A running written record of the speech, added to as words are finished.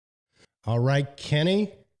All right,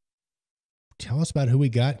 Kenny, tell us about who we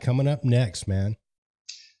got coming up next, man.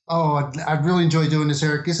 Oh, I'd really enjoy doing this,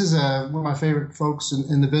 Eric. This is one of my favorite folks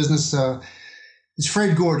in the business. It's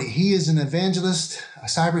Fred Gordy. He is an evangelist, a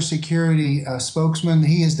cybersecurity spokesman.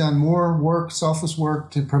 He has done more work, selfless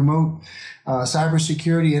work, to promote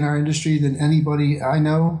cybersecurity in our industry than anybody I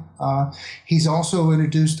know. He's also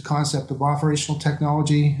introduced the concept of operational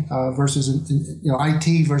technology versus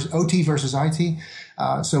IT versus OT versus IT.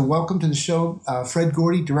 So welcome to the show, Fred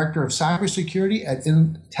Gordy, Director of Cybersecurity at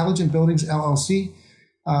Intelligent Buildings LLC.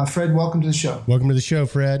 Fred, welcome to the show. Welcome to the show,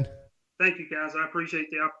 Fred. Thank you, guys. I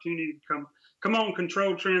appreciate the opportunity to come on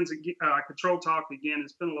Control Trends, Control Talk again.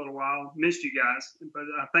 It's been a little while. Missed you guys, but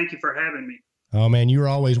thank you for having me. Oh, man, you're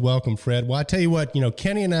always welcome, Fred. Well, I tell you what,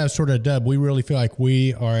 Kenny and I sort of dubbed. We really feel like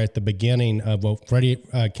we are at the beginning of what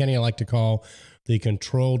Kenny, I like to call the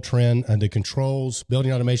control trend, the controls,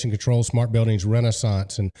 building automation controls, smart buildings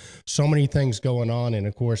renaissance, and so many things going on. And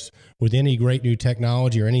of course, with any great new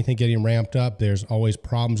technology or anything getting ramped up, there's always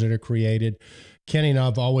problems that are created. Kenny and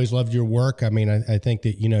I've always loved your work. I mean, I think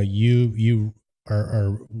that, you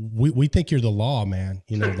are we think you're the law, man,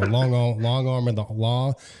 the long arm of the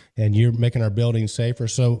law, and you're making our buildings safer.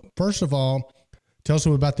 So first of all, tell us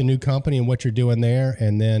about the new company and what you're doing there.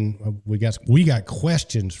 And then we got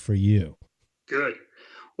questions for you. Good.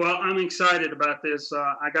 Well, I'm excited about this.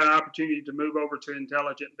 I got an opportunity to move over to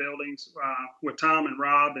Intelligent Buildings with Tom and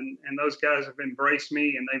Rob, and those guys have embraced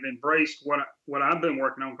me, and they've embraced what I've been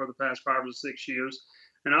working on for the past 5 or 6 years,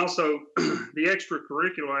 and also the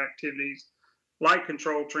extracurricular activities like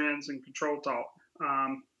Control Trends and Control Talk.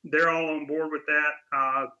 They're all on board with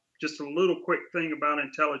that. Just a little quick thing about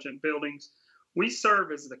Intelligent Buildings. We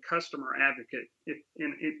serve as the customer advocate,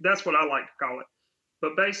 that's what I like to call it.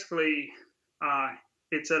 But basically,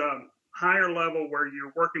 it's at a higher level where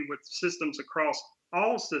you're working with systems across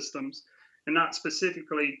all systems and not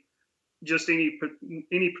specifically just any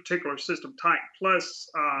particular system type, plus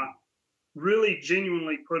really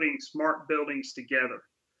genuinely putting smart buildings together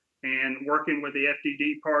and working with the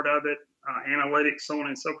FDD part of it, analytics, so on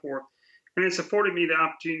and so forth. And it's afforded me the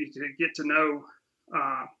opportunity to get to know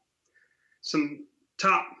some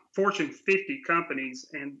top Fortune 50 companies,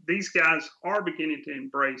 and these guys are beginning to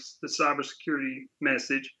embrace the cybersecurity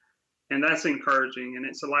message, and that's encouraging, and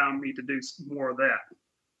it's allowing me to do more of that.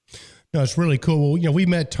 No, it's really cool. Well, we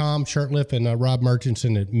met Tom Shurtleff and Rob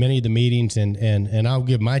Murchison at many of the meetings, and I'll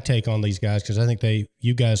give my take on these guys because I think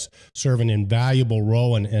you guys serve an invaluable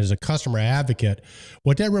role, and as a customer advocate,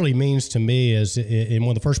 what that really means to me is in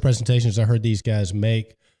one of the first presentations I heard these guys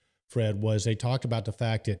make, Fred, was they talked about the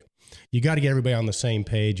fact that you got to get everybody on the same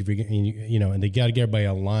page, and they got to get everybody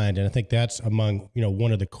aligned. And I think that's among,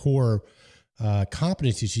 one of the core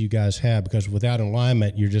competencies you guys have, because without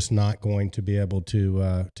alignment, you're just not going to be able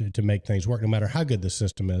to make things work, no matter how good the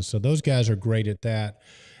system is. So those guys are great at that.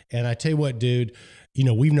 And I tell you what, dude,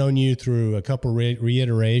 we've known you through a couple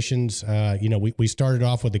reiterations. We started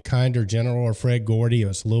off with the kinder general or Fred Gordy. It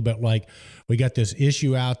was a little bit like we got this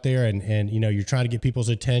issue out there and you're trying to get people's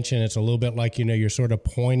attention. It's a little bit like, you're sort of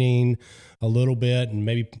pointing a little bit and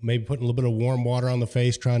maybe putting a little bit of warm water on the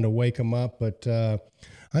face, trying to wake them up. But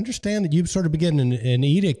understand that you've sort of begun an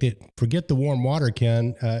edict that forget the warm water,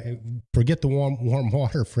 Ken. Forget the warm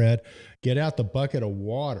water, Fred. Get out the bucket of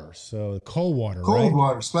water. So cold water, Cold right?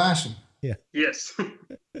 water, splashing. Yeah. Yes.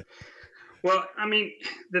 Well, I mean,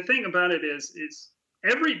 the thing about it is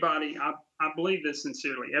everybody, I believe this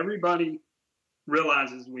sincerely, everybody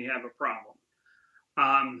realizes we have a problem.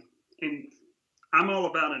 And I'm all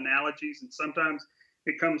about analogies, and sometimes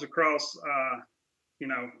it comes across, I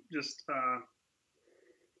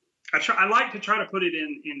like to try to put it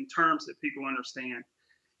in terms that people understand.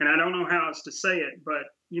 And I don't know how else to say it, but,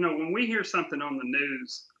 when we hear something on the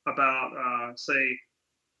news about, say,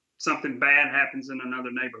 something bad happens in another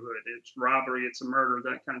neighborhood, it's robbery, it's a murder,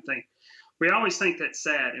 that kind of thing, we always think that's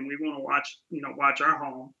sad, and we want to watch our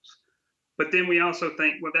homes. But then we also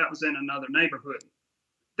think, well, that was in another neighborhood.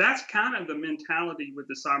 That's kind of the mentality with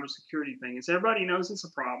the cybersecurity thing, is everybody knows it's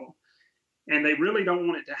a problem, and they really don't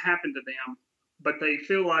want it to happen to them, but they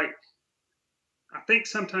feel like, I think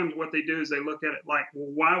sometimes what they do is they look at it like,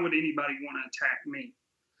 well, why would anybody want to attack me?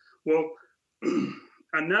 Well,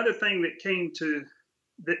 another thing that came to,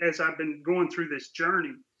 as I've been going through this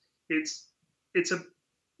journey,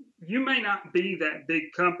 you may not be that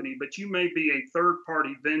big company, but you may be a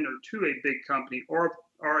third-party vendor to a big company, or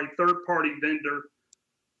a third-party vendor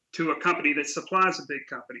to a company that supplies a big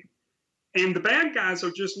company. And the bad guys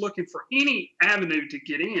are just looking for any avenue to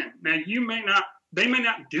get in. Now, they may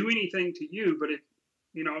not do anything to you, but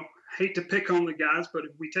hate to pick on the guys, but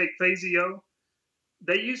if we take Phasio,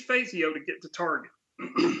 they use Phasio to get to target.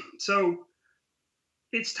 So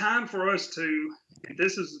it's time for us to,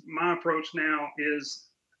 this is my approach now, is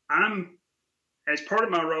I'm, as part of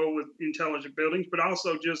my role with intelligent buildings, but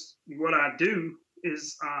also just what I do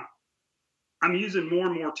is I'm using more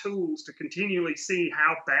and more tools to continually see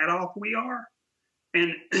how bad off we are.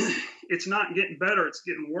 And it's not getting better, it's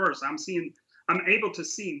getting worse. I'm able to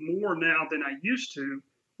see more now than I used to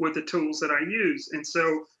with the tools that I use. And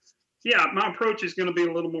so, yeah, my approach is going to be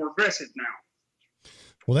a little more aggressive now.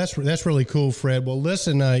 Well, that's really cool, Fred. Well,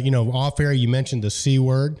 listen, off air, you mentioned the C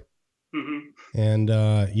word, and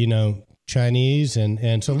Chinese,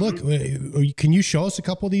 and so look, can you show us a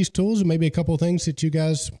couple of these tools and maybe a couple of things that you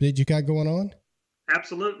got going on?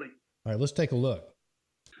 Absolutely. All right, let's take a look.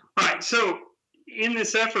 All right, so in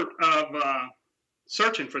this effort of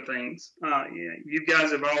searching for things, you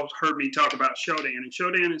guys have all heard me talk about Shodan, and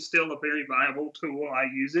Shodan is still a very viable tool. I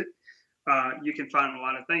use it. You can find a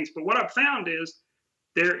lot of things, but what I've found is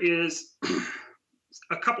there is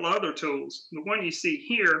a couple of other tools. The one you see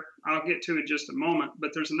here, I'll get to in just a moment,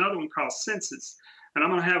 but there's another one called Census. And I'm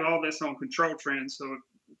going to have all this on Control Trends, so if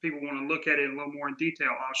people want to look at it a little more in detail,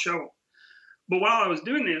 I'll show them. But while I was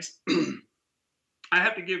doing this, I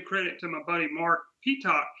have to give credit to my buddy Mark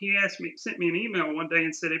Peacock. He sent me an email one day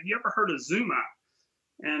and said, have you ever heard of Zoom Eye?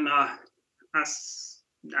 And I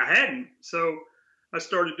hadn't. So I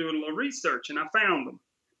started doing a little research, and I found them.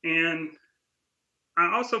 And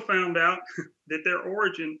I also found out that their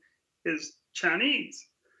origin is Chinese.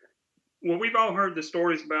 Well, we've all heard the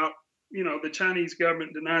stories about, the Chinese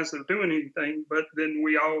government denies they're doing anything, but then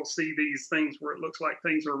we all see these things where it looks like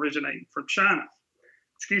things are originating from China.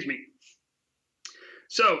 Excuse me.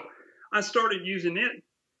 So I started using it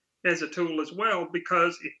as a tool as well,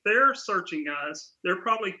 because if they're searching us, they're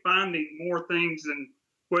probably finding more things than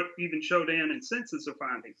what even Shodan and Census are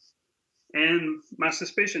finding. And my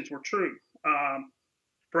suspicions were true.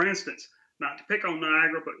 For instance, not to pick on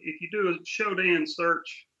Niagara, but if you do a Shodan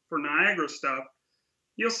search for Niagara stuff,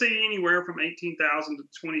 you'll see anywhere from 18,000 to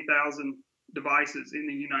 20,000 devices in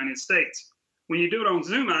the United States. When you do it on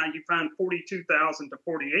Zoom Eye, you find 42,000 to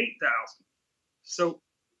 48,000. So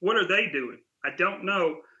what are they doing? I don't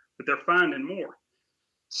know, but they're finding more.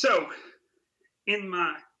 So in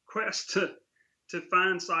my quest to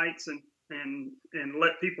find sites and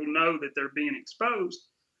let people know that they're being exposed,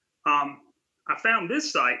 I found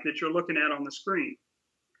this site that you're looking at on the screen.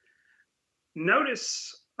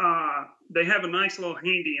 Notice they have a nice little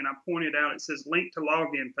handy, and I pointed out, it says link to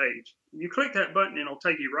login page. You click that button, and it'll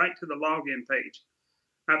take you right to the login page.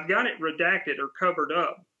 I've got it redacted or covered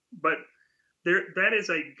up, but that is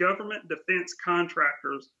a government defense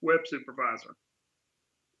contractor's web supervisor.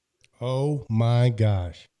 Oh my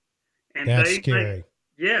gosh. And that's scary.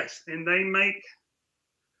 Yes, and they make,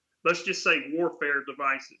 let's just say, warfare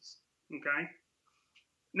devices. Okay.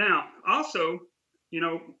 Now, also,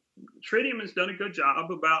 Tritium has done a good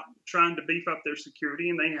job about trying to beef up their security,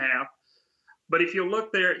 and they have. But if you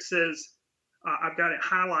look there, it says, I've got it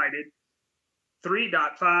highlighted,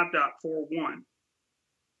 3.5.41.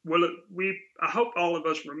 Well, I hope all of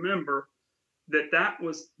us remember that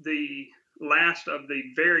was the last of the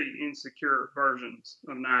very insecure versions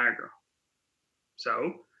of Niagara.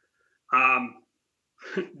 So,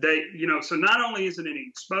 so not only is it an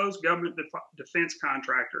exposed government defense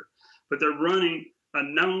contractor, but they're running a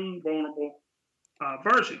known vulnerable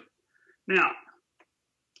version. Now,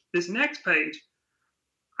 this next page,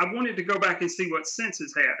 I wanted to go back and see what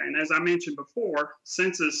Census had. And as I mentioned before,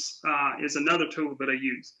 Census is another tool that I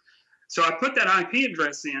use. So I put that IP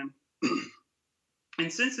address in,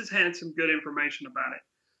 and Census had some good information about it.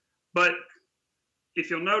 But if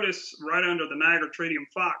you'll notice right under the Niagara Tritium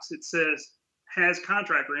Fox, it says, has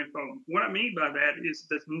contractor info. What I mean by that is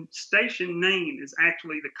the station name is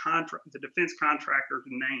actually the defense contractor's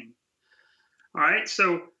name. All right,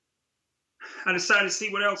 so I decided to see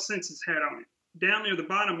what else Census had on it. Down near the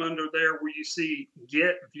bottom under there where you see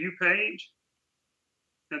Get View Page.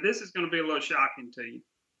 Now this is going to be a little shocking to you.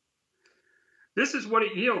 This is what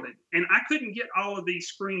it yielded. And I couldn't get all of these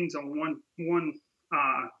screens on one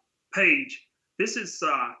page. This is,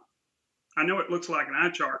 I know it looks like an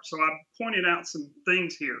eye chart, so I pointed out some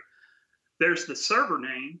things here. There's the server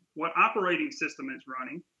name, what operating system it's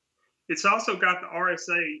running. It's also got the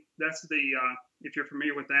RSA. That's the, if you're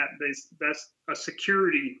familiar with that, that's a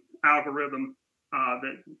security algorithm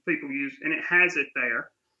that people use, and it has it there.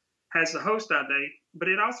 Has the host ID, but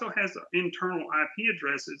it also has the internal IP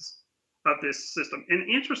addresses of this system. And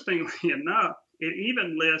interestingly enough, it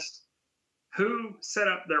even lists who set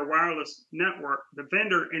up their wireless network, the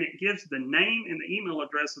vendor, and it gives the name and the email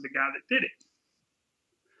address of the guy that did it.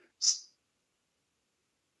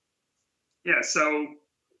 Yeah. So,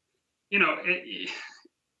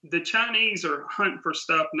 the Chinese are hunting for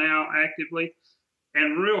stuff now actively.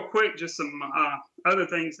 And real quick, just some other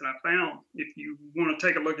things that I found. If you want to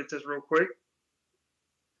take a look at this real quick.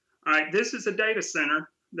 All right, this is a data center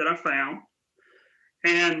that I found.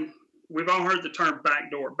 And we've all heard the term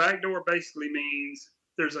backdoor. Backdoor basically means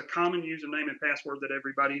there's a common username and password that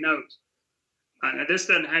everybody knows. Now, this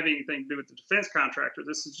doesn't have anything to do with the defense contractor.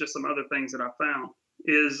 This is just some other things that I found.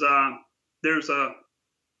 There's a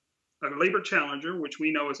Liebert Challenger, which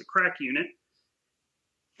we know is a crack unit.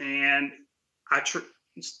 And I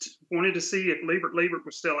wanted to see if Liebert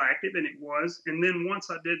was still active, and it was. And then once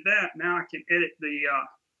I did that, now I can edit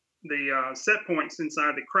the set points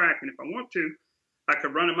inside the crack. And if I want to, I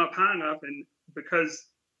could run them up high enough. And because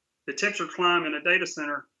the temperature climb in a data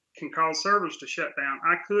center can cause servers to shut down,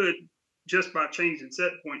 I could, just by changing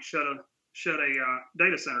set points, shut a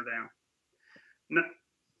data center down.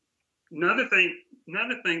 Another thing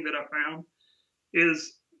that I found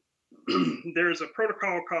is there's a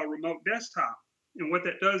protocol called remote desktop. And what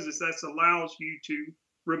that does is that allows you to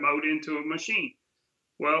remote into a machine.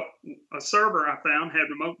 Well, a server I found had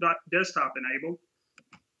remote desktop enabled.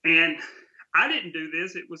 And I didn't do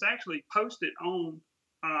this. It was actually posted on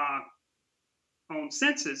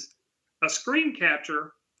Census, a screen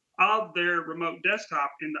capture of their remote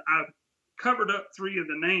desktop. And I've covered up 3 of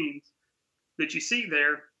the names that you see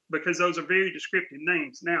there because those are very descriptive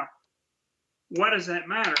names. Now, why does that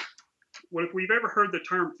matter? Well, if we've ever heard the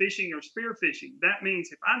term phishing or spear phishing, that means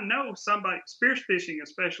if I know somebody, spear phishing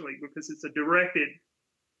especially because it's a directed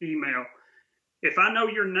email, if I know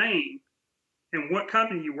your name and what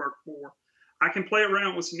company you work for, I can play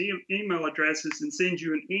around with some email addresses and send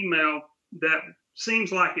you an email that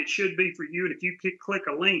seems like it should be for you. And if you click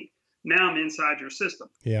a link, now I'm inside your system.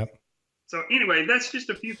 Yeah. So anyway, that's just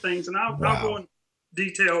a few things, and I'll go in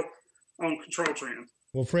detail on control trends.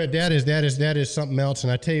 Well, Fred, that is something else,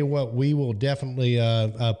 and I tell you what, we will definitely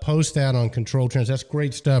post that on Control Trends. That's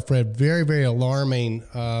great stuff, Fred. Very, very alarming.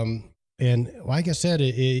 And like I said,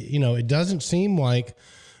 it doesn't seem like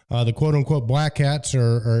the quote unquote black hats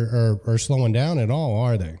are slowing down at all,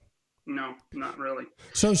 are they? No, not really.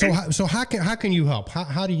 So how can you help?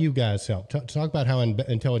 How do you guys help? Talk about how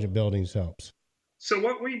Intelligent Buildings helps. So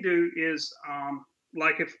what we do is,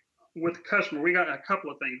 like if with the customer, we got a couple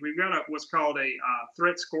of things. We've got what's called a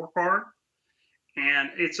threat scorecard,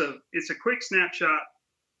 and it's a quick snapshot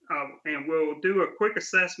and we'll do a quick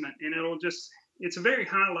assessment, and it's a very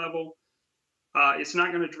high level. It's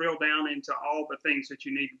not going to drill down into all the things that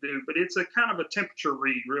you need to do, but it's a kind of a temperature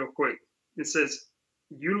read real quick. It says,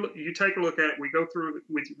 you take a look at it, we go through it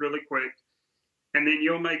with you really quick, and then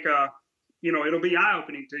you'll make it'll be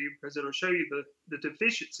eye-opening to you because it'll show you the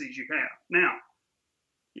deficiencies you have. Now,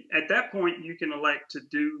 at that point, you can elect to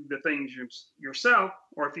do the things yourself,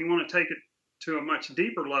 or if you want to take it to a much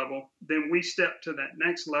deeper level, then we step to that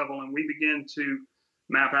next level and we begin to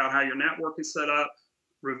map out how your network is set up,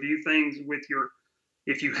 review things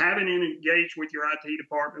if you haven't engaged with your IT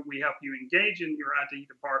department, we help you engage in your IT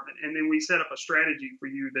department, and then we set up a strategy for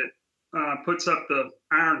you that puts up the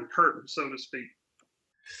iron curtain, so to speak.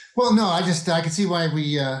 Well, no, I can see why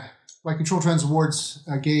why Control Trends Awards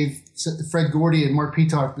gave Fred Gordy and Mark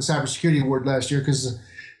Peacock the Cybersecurity Award last year, because,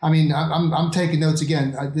 I mean, I'm taking notes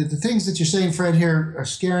again. The things that you're saying, Fred, here are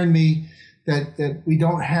scaring me that we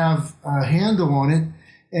don't have a handle on it,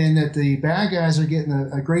 and that the bad guys are getting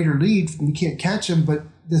a greater lead and we can't catch them. But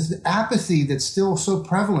this apathy that's still so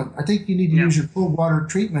prevalent, I think you need to use your cold water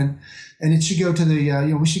treatment, and it should go to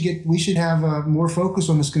the, we should have more focus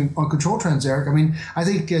on this, on Control Trends, Eric. I mean, I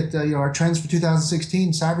think that, our trends for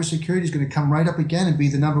 2016, cybersecurity is going to come right up again and be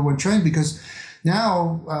the #1 trend, because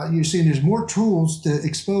now you're seeing there's more tools to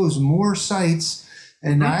expose more sites,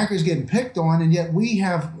 and Niagara's getting picked on, and yet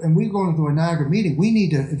we're going to a Niagara meeting. We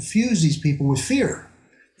need to infuse these people with fear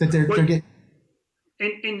that they're getting.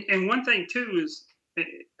 And one thing too is,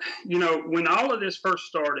 when all of this first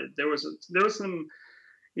started, there was some,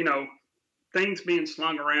 things being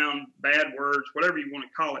slung around, bad words, whatever you want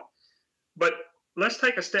to call it. But let's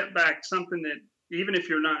take a step back. Something that even if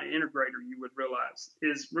you're not an integrator, you would realize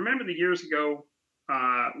is, remember the years ago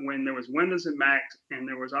when there was Windows and Mac, and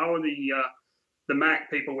there was all of the Mac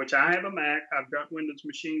people, which I have a Mac. I've got Windows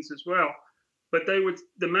machines as well. But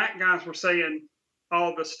the Mac guys were saying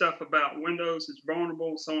all the stuff about Windows is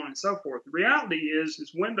vulnerable, so on and so forth. The reality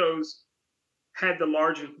is Windows had the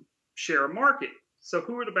largest share of market. So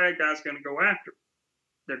who are the bad guys going to go after?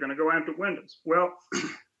 They're going to go after Windows. Well,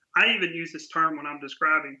 I even use this term when I'm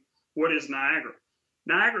describing what is Niagara.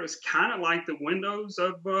 Niagara is kind of like the Windows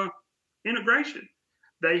of integration.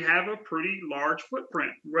 they have a pretty large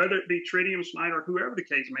footprint, whether it be Tritium, Schneider, whoever the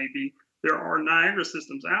case may be. There are Niagara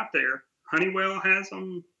systems out there. Honeywell has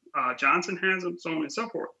them, Johnson has them, so on and so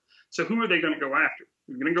forth. So who are they going to go after?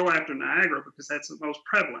 They're going to go after Niagara because that's the most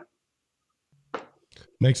prevalent.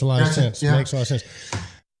 Makes a lot of sense. Yeah. Makes a lot of sense.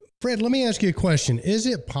 Fred, let me ask you a question. Is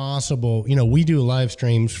it possible, we do live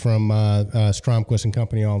streams from Stromquist and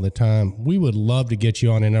Company all the time. We would love to get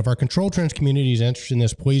you on. And if our Control Trends community is interested in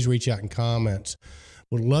this, please reach out in comments.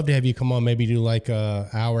 Would love to have you come on, maybe do like a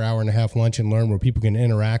hour and a half lunch and learn where people can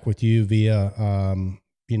interact with you via,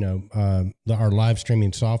 our live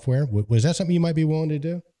streaming software. Was that something you might be willing to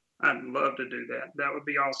do? I'd love to do that. That would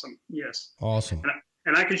be awesome. Yes. Awesome.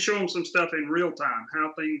 And I can show them some stuff in real time,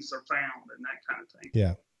 how things are found and that kind of thing.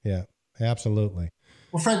 Yeah, absolutely.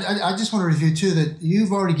 Well, Fred, I just want to review too that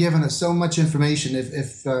you've already given us so much information.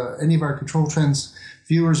 If any of our Control Trends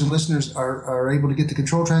viewers and listeners are able to get the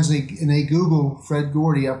Control Trends and they Google Fred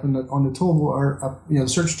Gordy up on the toolbar, the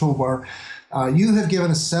search toolbar, you have given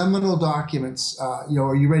us seminal documents.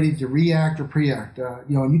 Are you ready to react or preact?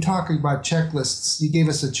 And you talk about checklists. You gave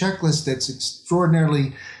us a checklist that's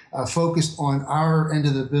extraordinarily focused on our end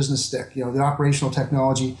of the business stick. The operational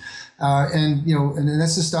technology. And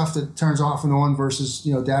that's the stuff that turns off and on versus,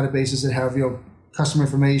 databases that have, customer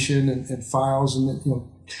information and files and,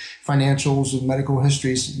 financials and medical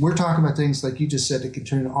histories. We're talking about things like you just said that can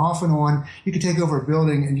turn off and on. You can take over a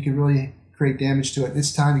building and you can really create damage to it.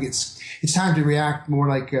 It's time to react more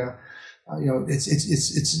like,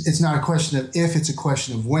 it's not a question of if, it's a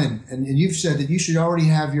question of when. And you've said that you should already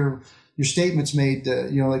have your statements made,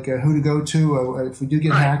 who to go to. If we do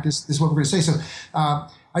get hacked, this is what we're going to say. So,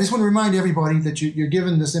 I just want to remind everybody that you're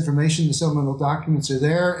given this information. The seminal documents are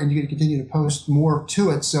there, and you're going to continue to post more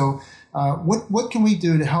to it. So, what can we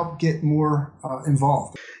do to help get more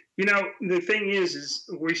involved? The thing is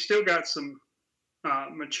we still got some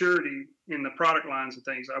maturity in the product lines and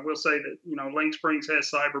things. I will say that Link Springs has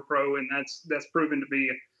CyberPro, and that's proven to be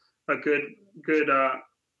a good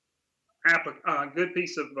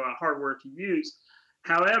piece of hardware to use.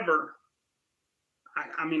 However,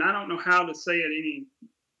 I don't know how to say it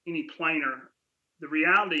any plainer. The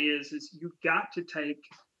reality is you've got to take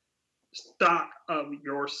stock of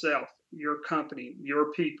yourself, your company,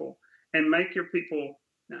 your people, and make your people,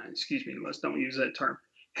 let's don't use that term.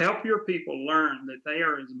 Help your people learn that they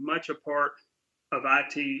are as much a part of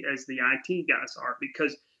IT as the IT guys are,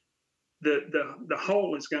 because the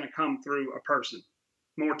whole is going to come through a person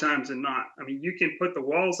more times than not. You can put the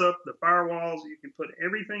walls up, the firewalls, you can put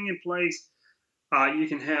everything in place. You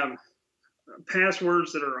can have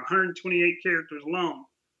passwords that are 128 characters long.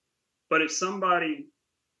 But if somebody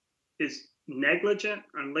is negligent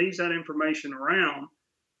and leaves that information around,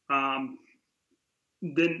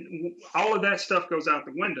 then all of that stuff goes out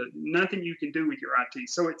the window. Nothing you can do with your IT.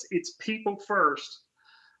 So it's people first.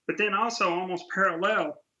 But then also almost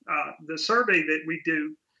parallel, the survey that we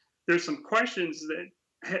do, there's some questions that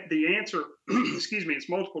the answer, it's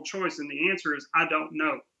multiple choice, and the answer is, I don't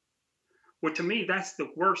know. Well, to me, that's the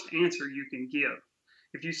worst answer you can give.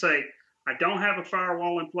 If you say, I don't have a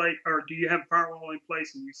firewall in place, or do you have a firewall in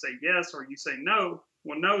place, and you say yes, or you say no,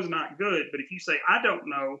 well, no is not good. But if you say, I don't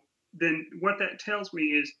know, then what that tells me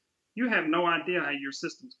is you have no idea how your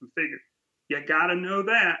system's configured. You got to know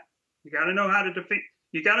that. You got to know how to defend.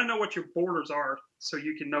 You got to know what your borders are so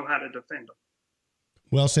you can know how to defend them.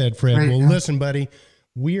 Well said, Fred. Well, listen, buddy,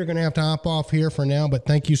 we are going to have to hop off here for now, but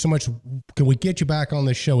thank you so much. Can we get you back on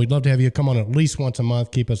this show? We'd love to have you come on at least once a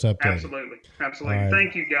month. Keep us updated. Absolutely. Right.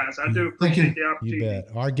 Thank you, guys. I do appreciate the opportunity. You bet.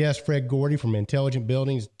 Our guest, Fred Gordy from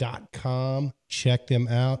intelligentbuildings.com. Check them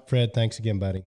out. Fred, thanks again, buddy.